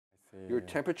Your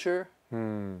temperature,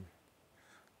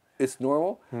 it's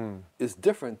normal, is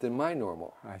different than my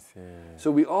normal. I see.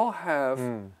 So we all have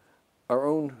our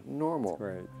own normal. That's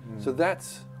great. So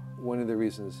that's one of the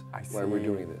reasons why we're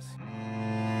doing this.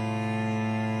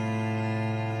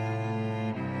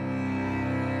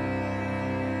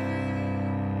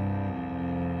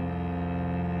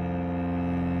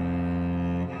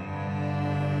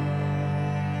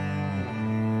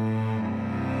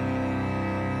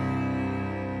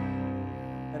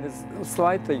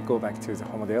 Slightly go back to the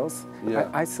Homo Deus. Yeah.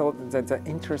 I thought that the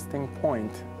interesting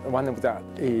point, one of that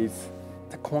is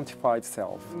the quantified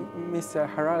self. Mr.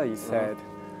 Harari said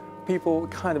people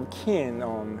kind of keen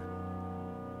on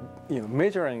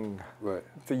measuring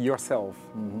yourself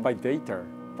by data,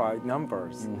 by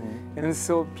numbers. And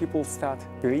so people start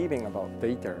believing about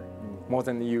data more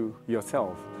than you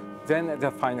yourself. Then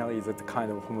finally the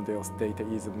kind of Homo Deus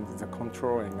dataism, the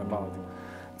controlling about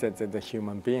the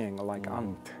human being like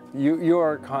ant. You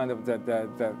are kind of the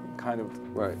kind of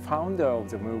founder of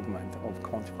the movement of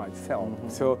quantified self.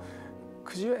 So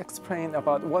could you explain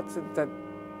about what the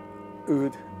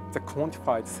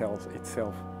quantified self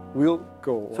itself will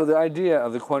go? So the idea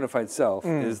of the quantified self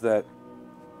is that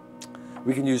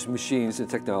we can use machines and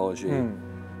technology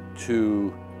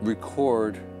to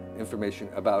record information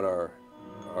about our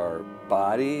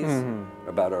bodies,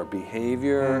 about our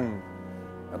behavior,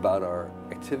 about our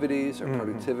activities, our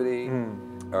productivity,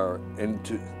 and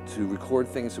to record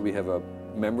things so we have a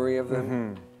memory of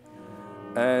them.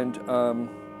 And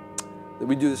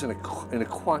we do this in a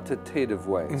quantitative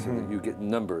way, so that you get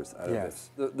numbers out of this.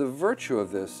 The virtue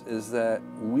of this is that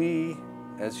we,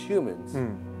 as humans,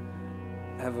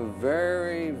 have a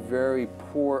very, very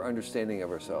poor understanding of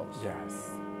ourselves.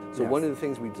 So one of the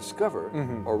things we discover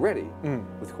already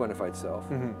with quantified self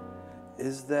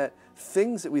is that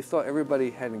things that we thought everybody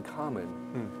had in common,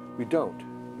 we don't.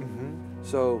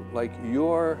 So like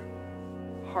your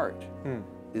heart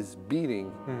is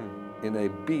beating in a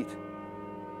beat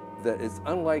that is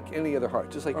unlike any other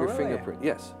heart, just like your fingerprint.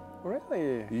 Yes.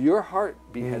 Really? Your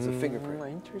heartbeat has a fingerprint.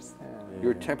 Interesting.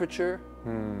 Your temperature,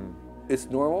 it's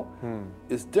normal,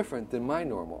 is different than my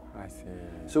normal. I see.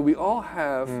 So we all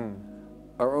have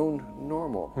our own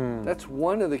normal. That's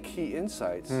one of the key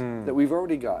insights that we've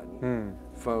already gotten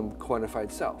from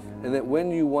quantified self. And that when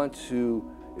you want to,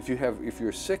 if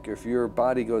you're sick, or if your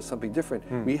body goes something different,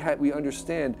 we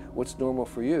understand what's normal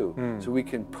for you, so we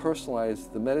can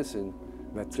personalize the medicine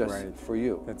for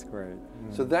you. That's great.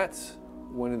 So that's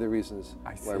one of the reasons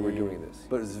why we're doing this.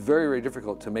 But it's very, very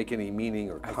difficult to make any meaning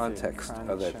or context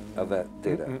of that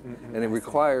data. And it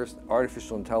requires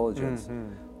artificial intelligence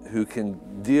who can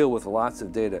deal with lots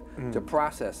of data to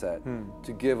process that,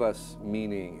 to give us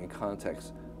meaning and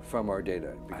context from our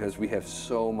data, because we have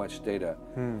so much data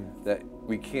that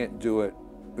we can't do it.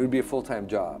 It would be a full-time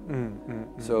job.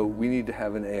 So we need to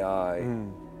have an AI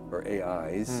or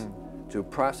AIs to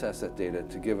process that data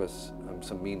to give us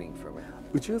some meaning from it.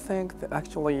 Would you think that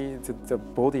actually the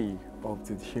body of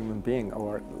the human being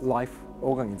or life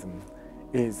organism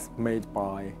is made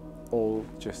by all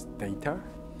just data?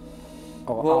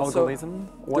 Or algorithm?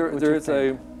 So there is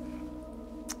a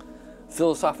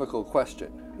philosophical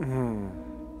question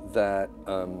that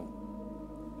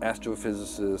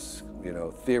astrophysicists,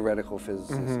 theoretical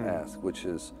physicists ask, which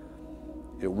is,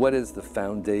 what is the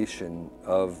foundation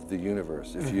of the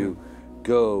universe? If you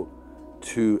go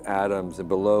to atoms and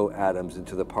below atoms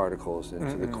into the particles,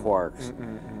 into the quarks,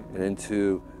 and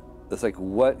into, it's like,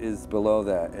 what is below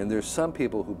that? And there's some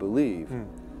people who believe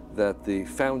that the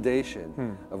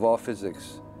foundation of all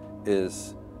physics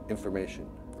is information.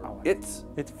 It's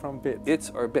from bits. It's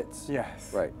are bits.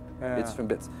 Yes. Right. It's from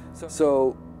bits.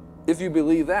 So if you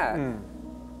believe that,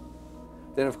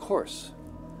 then of course,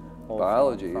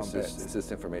 biology is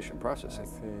just information processing.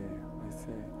 I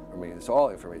see. I mean, it's all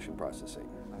information processing.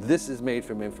 This is made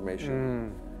from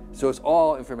information. So it's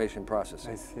all information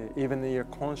processing. I see. Even your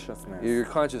consciousness. Your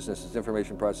consciousness is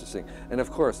information processing. And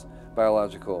of course,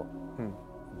 biological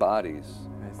bodies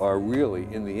are really,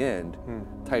 in the end,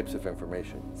 types of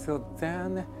information. So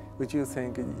then, would you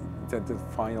think that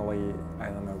finally, I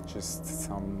don't know, just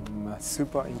some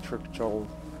super intellectual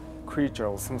creature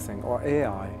or something, or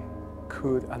AI,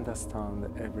 could understand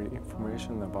every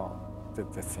information about the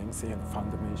things in the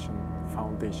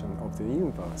foundation of the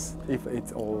universe, if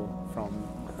it's all from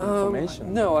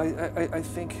information? No, I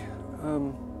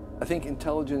think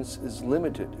intelligence is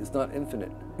limited. It's not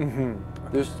infinite.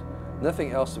 There's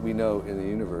nothing else that we know in the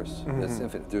universe that's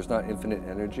infinite. There's not infinite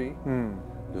energy.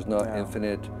 There's not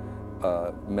infinite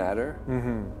matter.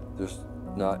 There's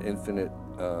not infinite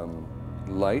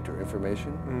light or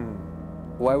information.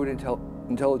 Why would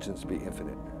intelligence be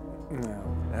infinite?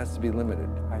 It has to be limited.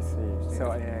 I see.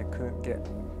 So AI couldn't get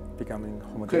becoming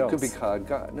homogeneous. Could be called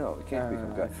God. No, it can't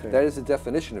become God. That is the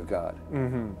definition of God.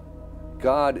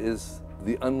 God is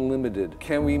the unlimited.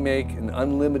 Can we make an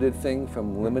unlimited thing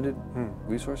from limited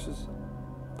resources?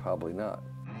 Probably not.